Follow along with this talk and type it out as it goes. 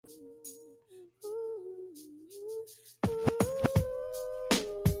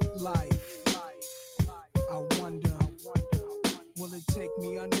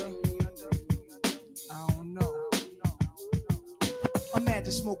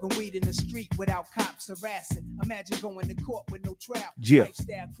Imagine smoking weed in the street without cops harassing. Imagine going to court with no trial. Yeah.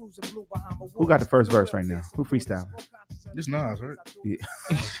 Who got the first verse right now? Who freestyling? This Nas, right? Yeah.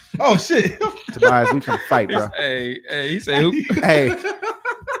 Oh shit. Tobias, we finna fight, bro. Hey, he said who? Hey,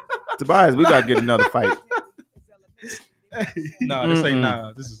 Tobias, we gotta get another fight. No, this ain't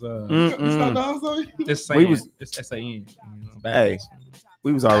Nas. This is It's not Nas, though? this We SAN. was- It's SAN. Hey,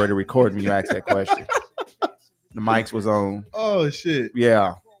 we was already recording when you asked that question. The mics was on. Oh shit.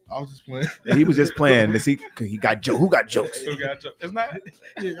 Yeah, I was just playing. he was just playing. Cause he got Who got jokes? Who got you? It's not.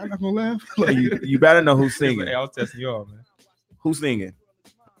 Yeah, I'm not gonna laugh. You better know who's singing. Hey, I was testing you off, man. Who's singing?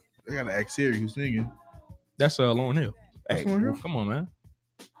 I gotta ask Siri who's singing. That's Lauryn Hill. Hey, Come on, man.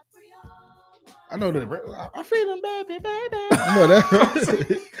 I know that. I'm feeling baby. I know that.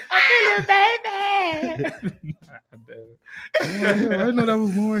 I know that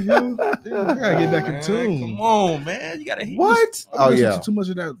was Lauryn Hill. Damn, I gotta get back in tune. Come on, man. You gotta hear what? I Oh listen yeah, to too much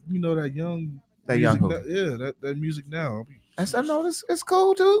of that. You know that young. that young music hook. now, yeah, that music now. I know it's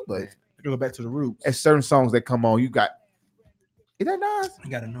cool too, but I go back to the roots. it's certain songs that come on. You got. Is that Nas?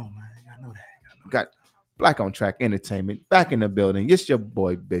 You gotta know, man. You gotta know that. You got Black on Track Entertainment back in the building. It's your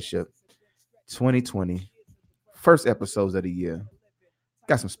boy Bishop. 2020, first episodes of the year.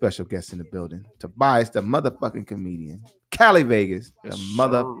 Got some special guests in the building. Tobias, the motherfucking comedian. Cali Vegas, the Yes, sir.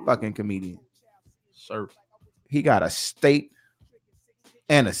 motherfucking comedian. Sir. He got a state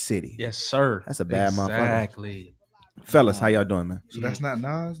and a city. Yes, sir. That's a bad motherfucker. Exactly. Fellas, how y'all doing, man? So that's not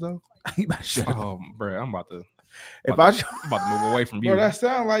Nas though. You better shut up. Oh, bro, I'm about to If I'm I about to move away from you. Bro, that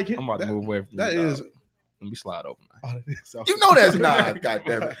sound like him. I'm about to move away from That you. is. dog. Let me slide over. Man. Oh, that is you know that's not.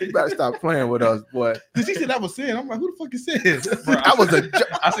 Goddamn it! You better stop playing with us, boy. Because he said that was sin. I'm like, who the fuck is sin? Bro, That was a.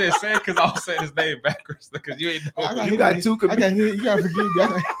 I said saying because I was saying his name backwards because you ain't know. You got two. I got hit. You gotta forgive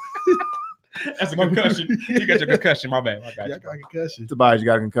me. That's a concussion. You got your concussion. My bad. I got I you. got concussion. Tobias, you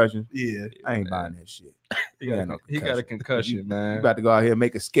got a concussion. Yeah. I ain't buying that shit. He got, no he got a concussion, You man. about to go out here and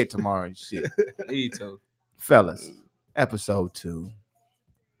make a skit tomorrow and shit. He too. Fellas, episode 2.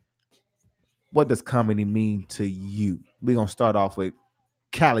 What does comedy mean to you? We're gonna start off with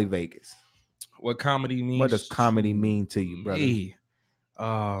Cali Vegas. What comedy means? What does comedy mean to you, brother? me?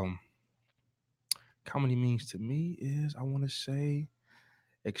 Comedy means to me is I want to say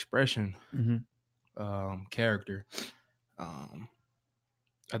expression, Mhm. character.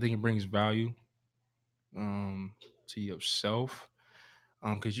 I think it brings value to yourself,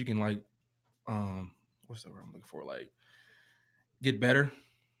 because you can like what's the word I'm looking for, like get better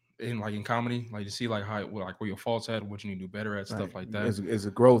in comedy, like to see like how like where your faults at, what you need to do better at, stuff like that. It's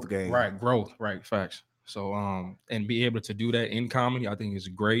a growth game. Right, growth, right, facts. So and be able to do that in comedy, I think is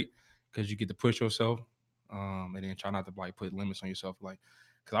great because you get to push yourself, and then try not to like put limits on yourself, like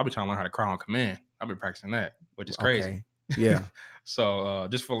because I've been trying to learn how to cry on command. I've been practicing that, which is crazy. Okay. Yeah. So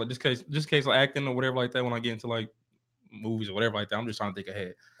just for like just case like acting or whatever like that, when I get into like movies or whatever like that, I'm just trying to think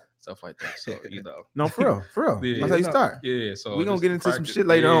ahead, stuff like that. So No, for real. Yeah, That's how you start. Yeah, so We're gonna just get into some practice. shit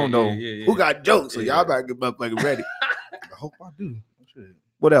later Yeah, on though. yeah. Who got jokes? So Yeah. y'all better get motherfucking ready. I hope I do. Shit.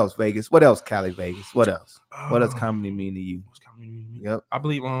 What else, Vegas? What else, Cali Vegas? What else? What does Um, comedy mean to you? What's comedy mean to me? Yep. I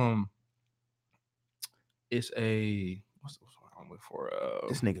believe it's a what's I'm looking for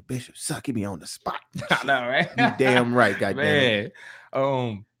This nigga Bishop suck. He be on the spot. I know, right? You damn right, goddamn it.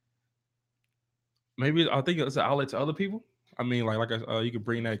 Man. Maybe I think it's an outlet to other people. I mean, you can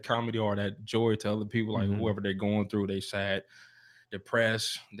bring that comedy or that joy to other people, like Mhm. whoever they're going through, they sad,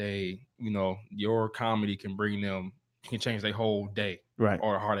 depressed, your comedy can change their whole day Right.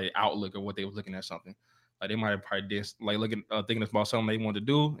 or how they outlook or what they was looking at something. Like they might have probably just like looking thinking about something they wanted to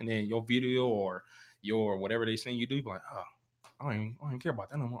do, and then your video or your whatever they seen you do, you be like, oh, I don't even care about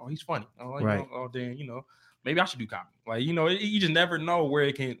that no more. Oh, he's funny. Oh, Right. Then maybe I should do comedy. Like you just never know where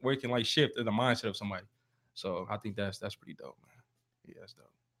it can like shift in the mindset of somebody. So I think that's pretty dope, man. Yeah, that's dope.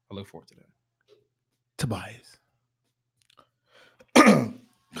 I look forward to that. Tobias.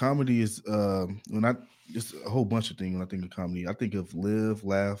 Comedy is when I just a whole bunch of things. When I think of comedy, I think of live,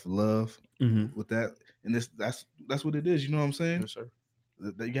 laugh, love. Mm-hmm. With that, and that's what it is. You know what I'm saying? Yes, sir.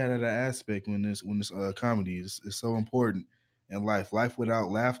 That you got that aspect when this comedy is so important in life. Life without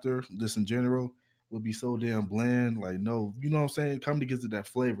laughter, just in general, would be so damn bland. Like no, you know what I'm saying? Comedy gives it that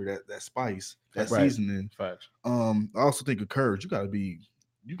flavor, that spice, that Right. seasoning. Facts. I also think of courage. You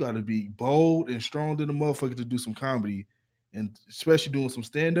gotta be bold and strong to the motherfucker to do some comedy, and especially doing some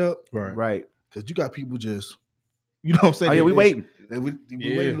stand up. Right. Because you got people just, you know what I'm saying? Oh yeah, we waiting. We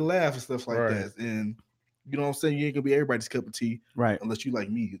Yeah. waiting to laugh and stuff like Right. that. And you know what I'm saying? You ain't gonna be everybody's cup of tea Right. unless you like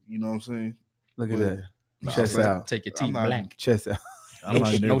me. You know what I'm saying? Look at But- that. No, Chest I'm out. Take your I'm tea not- black. Chest out. I'm not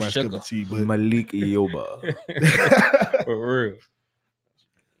no everybody's cup sugar. of tea, but Malik Yoba. For real.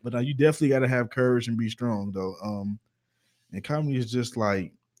 But you definitely got to have courage and be strong, though. And comedy is just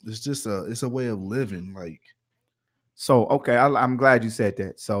like it's a way of living. Like, So okay, I'm glad you said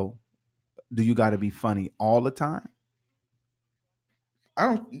that. So, do you got to be funny all the time? I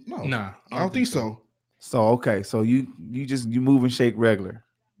don't know. Nah, I don't think so. So okay, so you move and shake regular.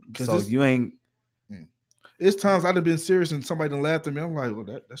 'Cause So you ain't. It's times I'd have been serious and somebody done laughed at me. I'm like, well,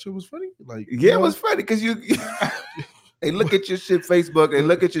 that shit was funny. Like, Yeah, it was funny because you. They look at your shit Facebook. They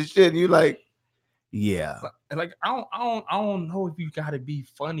look at your shit, and you like, yeah. Like I don't know if you gotta be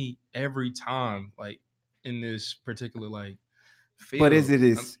funny every time, like in this particular like field. But is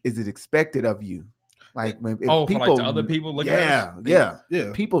it expected of you? Like when if for people, like the other people looking at us?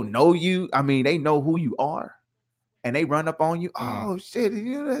 yeah. people know you. I mean, they know who you are, and they run up on you. Oh shit!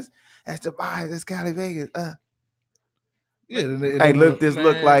 You know that's Tobias. That's Cali Vegas. Yeah. Hey, look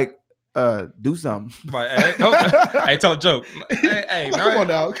man. like do something. Like, hey, tell a joke. Hey, Come man, on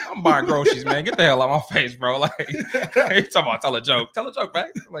now. I'm buying groceries, man. Get the hell out of my face, bro. Like, hey, talking about tell a joke,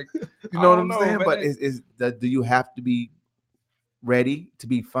 man. Like, You know what I I'm don't saying? know, But man. do you have to be ready to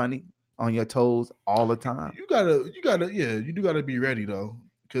be funny on your toes all the time? You do gotta be ready though.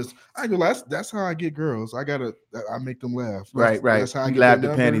 Because I ain't gonna lie, that's how I get girls. I make them laugh. Right. That's how I You get laugh their the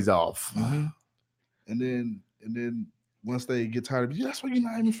number. panties off. Mhm. And then once they get tired of me, that's why you're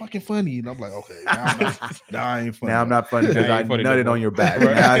not even fucking funny. And I'm like, okay, now I ain't funny. Now I'm not funny because Now I ain't funny nutted no on more. your back.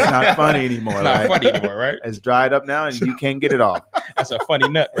 Right. Now it's not funny anymore. It's not Right? funny anymore, right? It's dried up now, and you can't get it off. That's a funny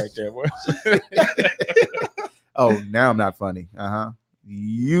nut right there, boy. Oh, now I'm not funny.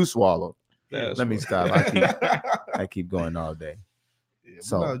 You swallow. That's Let me funny. stop. I keep going all day. Yeah, but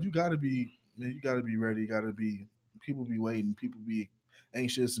So- no, you gotta be, man. You gotta be ready. You gotta be. People be waiting. People be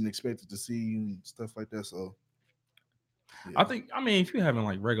anxious and expected to see you and stuff like that. So, yeah. I mean, if you're having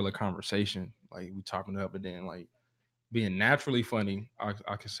like regular conversation, like we chopping it up, and then like being naturally funny, I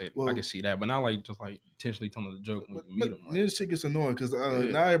can say I Well- can see that, but not like just like intentionally telling a joke when But, you meet them. this shit gets annoying because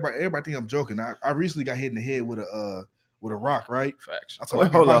Yeah. now everybody think I'm joking. I recently got hit in the head with a rock, right? Facts. I told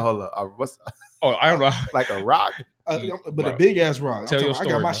Wait, you, I got hold on. What's Oh, I don't know. like a rock? but Bro. a big ass rock. Tell your I got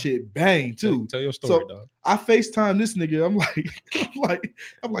story, my bro. shit banged too. Tell your story, So- dog. I FaceTime this nigga. I'm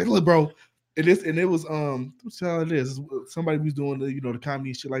like, look, bro. And it was what's the hell it is? Somebody was doing the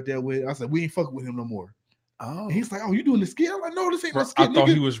comedy and shit like that with. I said, we ain't fucking with him no more. Oh, And he's like, oh, you doing the skit? I'm like, no, this ain't Bro, no skit, I thought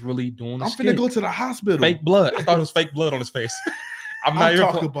nigga. he was really doing the I'm skit. finna go to the hospital. Fake blood. I thought it was fake blood on his face. I'm not I'm even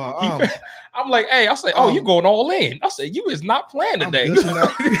talking pl- about. He- I'm like, hey, I said, oh, you um, going all in. I said, you is not playing I'm today. gushing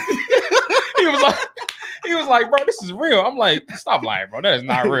out. He was like, bro, this is real. I'm like, stop lying, bro. That is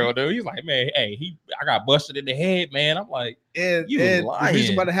not real, dude. He's like, man, hey, I got busted in the head, man. I'm like, And You the lying.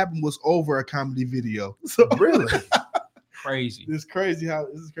 reason why that happened was over a comedy video. So really? crazy. This is crazy how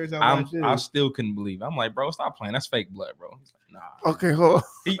I life is. still couldn't believe it. I'm like, bro, stop playing. That's fake blood, bro. He's like, nah. Okay, hold on.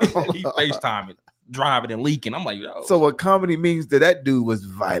 He FaceTiming, driving and leaking. I'm like, yo. So what comedy means to that dude was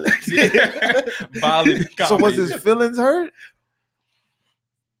violent. Violent So was comedy. his feelings hurt?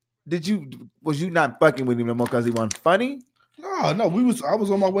 Was you not fucking with him no more because he wasn't funny? No, I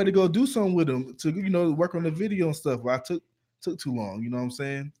was on my way to go do something with him to work on the video and stuff. But I took too long, you know what I'm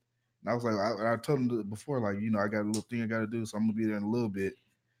saying? And I was like, I told him before, like, I got a little thing I got to do, so I'm gonna be there in a little bit.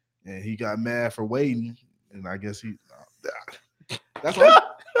 And he got mad for waiting, and I guess that's why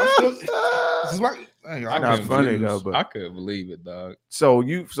this is why I Not couldn't funny believe- though, but- I couldn't believe it, dog. So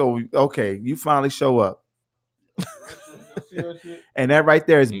you finally show up. And that right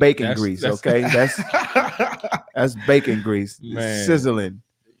there is bacon That's- grease, that's- okay? That's bacon grease. It's Man. sizzling.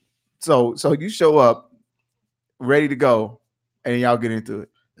 So you show up ready to go, and y'all get into it.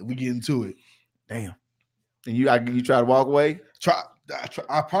 we get into it. Damn. And you try to walk away.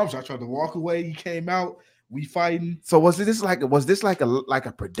 I promise you, I tried to walk away. He came out. We fighting. So was this like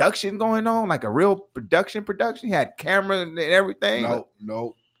a production going on, like a real production? He had camera and everything.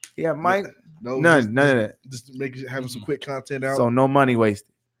 No, Yeah, Mike. no, None of just, that. Just having some quick content out. So no money wasted.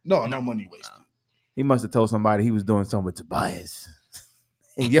 no money wasted. He must have told somebody he was doing something with Tobias,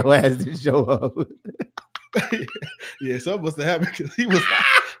 and your ass didn't show up. Yeah, something must have happened because he was.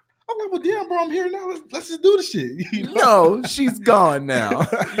 I'm like, well, damn, bro, I'm here now. Let's just do the shit. You know? No, she's gone now.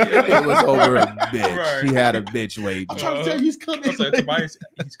 It was over a bitch. Right. She had a bitch waiting. I'm trying to tell you, he's coming. I said, Tobias,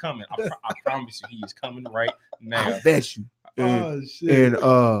 he's coming. I promise you, he is coming right now. I bet you. And, Oh shit!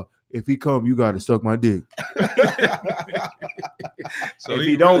 if he come, you gotta suck my dick. So If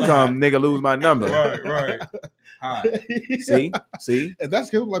he don't come, nigga, lose my number. right. Hi. See. And that's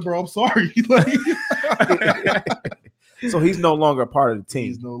him. Like, bro, I'm sorry. Like, So he's no longer a part of the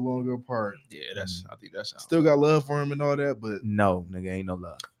he's team. no longer a part. Yeah, I think that's Still got love for him and all that, but No, nigga, ain't no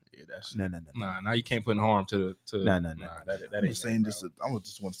love. yeah, that's No. Now you can't put in harm to No. That I'm ain't just saying bro. this. I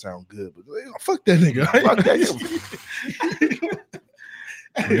just want to sound good, but fuck that nigga. Fuck that nigga.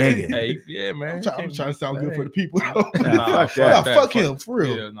 Nigga. Hey, yeah, man. I'm trying to sound good for the people. Nah, fuck that. Fuck him, for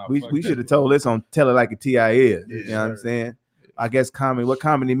real. Yeah, nah, We fuck should that. have told this on Tell It Like a T.I. is. Yeah, You know what I'm sir. saying? I guess what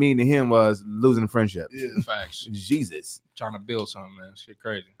comedy mean to him was losing friendship. Yeah. Facts. Jesus. Trying to build something, man. Shit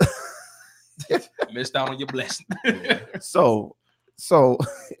crazy. Missed out on your blessing. So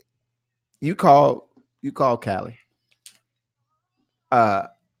you call Cali. And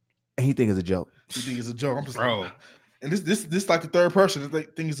he think it's a joke. You think it's a joke? I'm just Bro. like, and this like the third person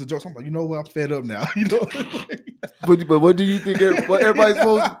that think it's a joke. So I'm like, you know what? I'm fed up now. You know. But what do you think? What everybody's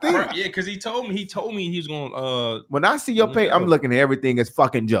supposed to think? Bro, yeah, because he told me he was going When I see your page, I'm looking at everything as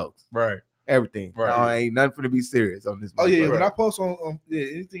fucking jokes. right. Everything. Right. No, ain't nothing for to be serious on this. Oh yeah, motherfucker. when I post on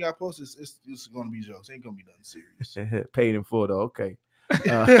anything I post it's gonna be jokes. Ain't gonna be nothing serious. Paid in full though. Okay.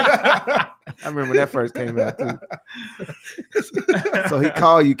 I remember when that first came out too. So he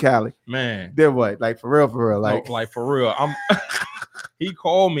called you, Cali. Man. Then what? Like for real, Like for real. He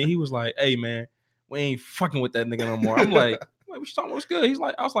called me. He was like, "Hey man, we ain't fucking with that nigga no more." I'm like, "What you talking about? What's good?"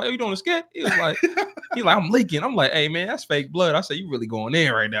 I was like, "Are you doing a skit?" He was like, "I'm leaking." I'm like, "Hey man, that's fake blood." I said, "You really going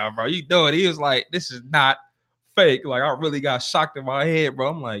in right now, bro? You do it." He was like, "This is not fake." Like I really got shocked in my head, bro.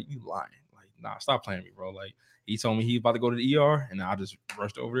 I'm like, "You lying?" Like, nah, stop playing me, bro. Like he told me he about to go to the ER, and I just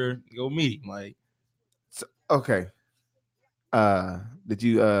rushed over there to go meet him. Like, okay. Did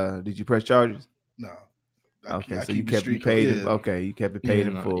you press charges? No. Okay, I so you keep the kept street it paid. code, In, yeah. okay, you kept it paid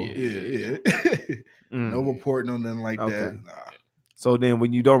in no, full. Yeah. Mm. No reporting on nothing like Okay. that. Nah. So then,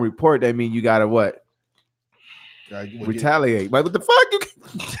 when you don't report, that means you gotta what? Retaliate. But what the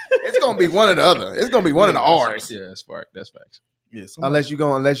fuck? It's gonna be one or the other. It's gonna be one of the R's. Yeah, that's facts. Yeah, Unless you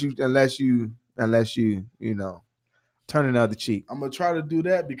turn the other cheek. I'm gonna try to do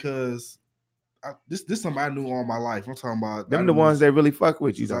that because this something I knew all my life. I'm talking about Them the ones that really fuck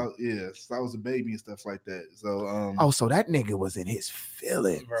with you though. since I was a baby and stuff like that. So Oh, so that nigga was in his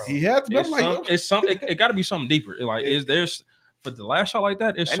feelings. Bro. he had to be like, It's something. It got to be something deeper. Like, is there's for the last shot like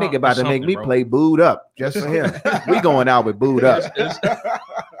that? It's That something, nigga about to make me bro. play booed up just for him. We going out with booed up.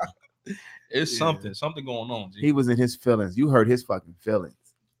 It's Yeah. something going on. G. He was in his feelings. You hurt his fucking feelings.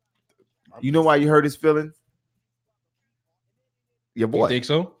 You know why you hurt his feelings? Your You boy. think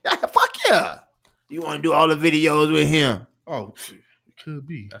so? Yeah, fuck yeah. You want to do all the videos with him? oh, shit, it could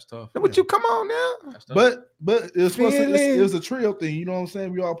be. That's tough. What you come on now? That's tough. But it was supposed to, Feelings. it was a trio thing. You know what I'm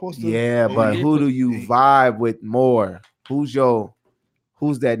saying? We all supposed to. Yeah, but did who put- do you vibe with more? Who's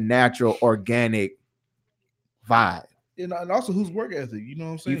that natural, organic vibe? And also who's work ethic. You know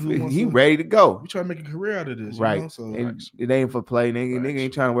what I'm saying? Who wants He to- ready to go. We try to make a career out of this, you Right. know? So And it ain't for play, nigga. Nigga Facts.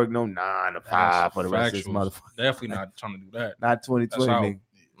 ain't trying to work no 9 to 5 for the rest of this Factuals. motherfucker. Definitely not trying to do that. Not 2020, That's how- nigga.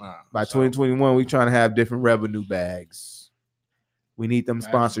 Nah. By So, 2021, we trying to have different revenue bags. We need them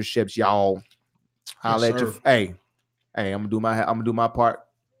Facts. sponsorships, y'all. Holla Yes, at your sir. hey, I'm gonna do my part.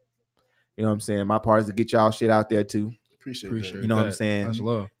 You know what I'm saying? My part is to get y'all shit out there too. appreciate You know what I'm that. saying? That's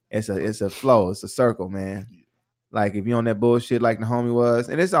love. It's a flow, it's a circle, man. Like if you on that bullshit like the homie was,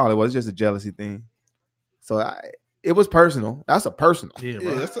 and it's all it was, just a jealousy thing. So it was personal. That's a personal. Yeah, bro.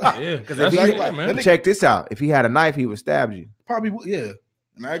 bro. that's- Yeah, Because that's if he, yeah, man. check this out. If he had a knife, he would stab you. Probably would, yeah.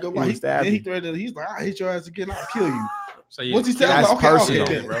 And I go, He like, was stabbed he you. threatened. He's like, "I hit your ass again. I'll kill you." So, yeah, What's he saying? That's I'm like, okay, personal,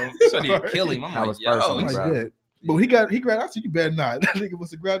 okay, Yeah, bro. He said he'd kill him. I'm That like, was yo, personal, I'm like, bro. yeah. But he grabbed. I said, "You better not." That nigga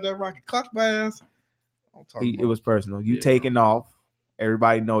must have grabbed that rocket, clocked my ass. I'm talking It was personal. You Yeah, taking off.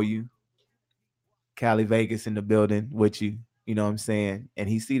 Everybody know you. Cali Vegas in the building with you. You know what I'm saying? And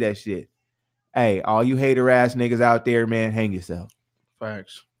he see that shit. Hey, all you hater ass niggas out there, man, hang yourself.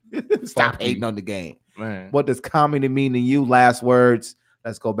 Facts, Stop Fuck hating you. on the game. man. What does comedy mean to you? Last words.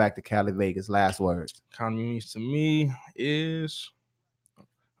 Let's go back to Cali Vegas. Last words. Comedy means to me is I'm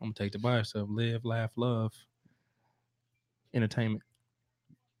gonna take the bias stuff. Live, laugh, love, entertainment.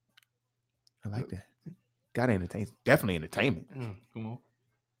 I like that. Got entertainment. Definitely entertainment. Come on.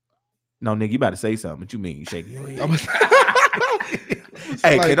 No, nigga, you about to say something. What you mean? You shaking your head? I'm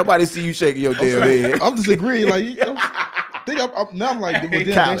Hey, like- can't nobody see you shaking your damn head. I'm disagreeing. Like, now I'm like, well, damn, they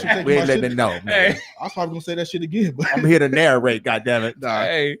Cali, should take we my ain't letting shit. it know. Man. Hey, I was probably gonna say that shit again, but I'm here to narrate, goddammit. nah.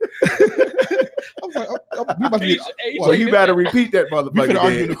 hey. I was like, we about to be. Hey, Well, you better repeat that We motherfucker. finna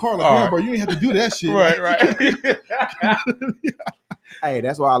argue in then. the car like, All man, right. bro, you ain't have to do that shit. right. Hey,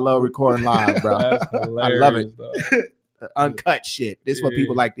 that's why I love recording live, bro. That's I love hilarious, it. dog. Uncut shit. This is what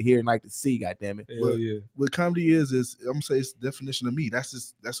people Yeah. like to hear and like to see, goddammit. Hell yeah. What comedy is I'm gonna say it's the definition of me.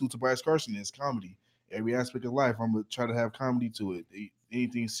 That's who Tobias Carson is. Comedy. Every aspect of life, I'm gonna try to have comedy to it.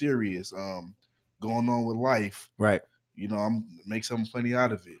 Anything serious, going on with life, Right. I'm make something funny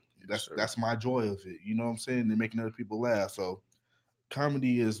out of it. That's my joy of it. You know what I'm saying? They're making other people laugh. So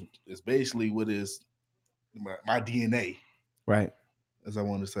comedy is basically what is my DNA, Right. as I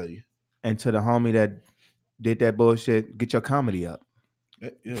want to say. And to the homie that did that bullshit, get your comedy up. Yeah,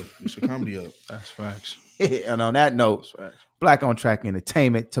 get your comedy up. That's facts. And on that note, That's facts. Black on Track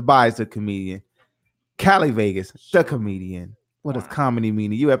Entertainment, Tobias the comedian, Cali Vegas the comedian. What does comedy mean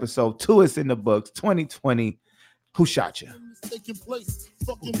to you? Episode 2 is in the books. 2020. Who shot you? Taking place,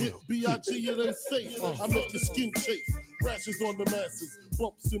 fucking with B.I.G. it ain't safe. I make the skin chase, rashes on the masses,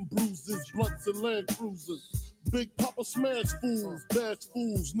 bumps and bruises, blunts and Land Cruisers. Big Papa smash fools, bash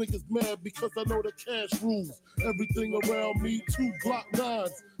fools, niggas mad because I know the cash rules. Everything around me, 2 Glock 9s.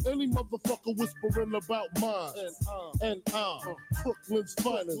 Any motherfucker whispering about mine. And Brooklyn's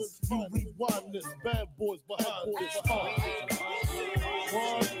finest. You rewind this, bad boys behind this.